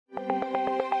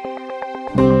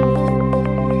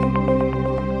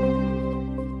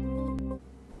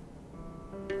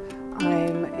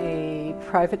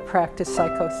private practice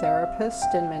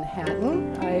psychotherapist in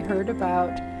Manhattan. I heard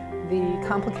about the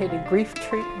complicated grief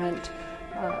treatment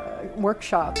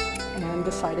workshop and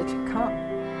decided to come.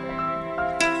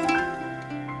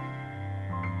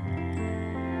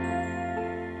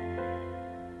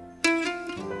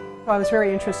 I was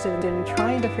very interested in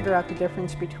trying to figure out the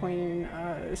difference between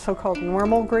so-called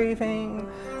normal grieving,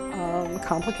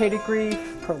 complicated grief,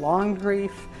 prolonged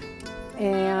grief,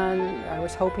 and I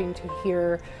was hoping to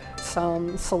hear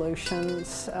some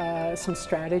solutions, some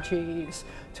strategies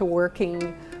to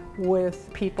working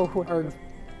with people who are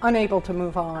unable to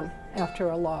move on after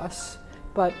a loss,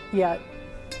 but yet,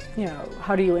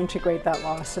 how do you integrate that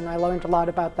loss? And I learned a lot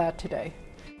about that today.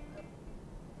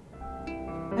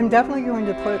 I'm definitely going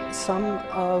to put some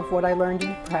of what I learned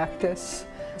into practice,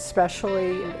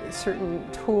 especially certain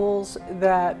tools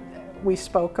that we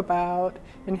spoke about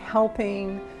in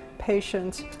helping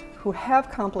patients who have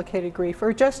complicated grief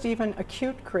or just even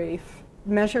acute grief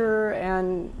measure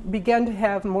and begin to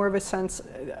have more of a sense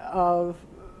of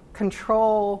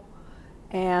control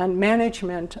and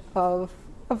management of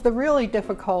the really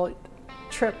difficult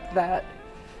trip that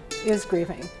is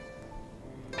grieving.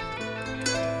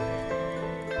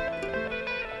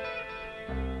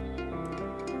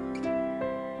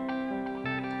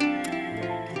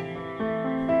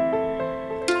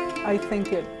 I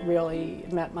think it really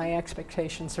met my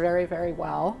expectations very, very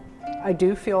well. I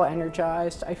do feel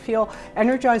energized. I feel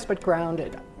energized but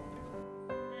grounded.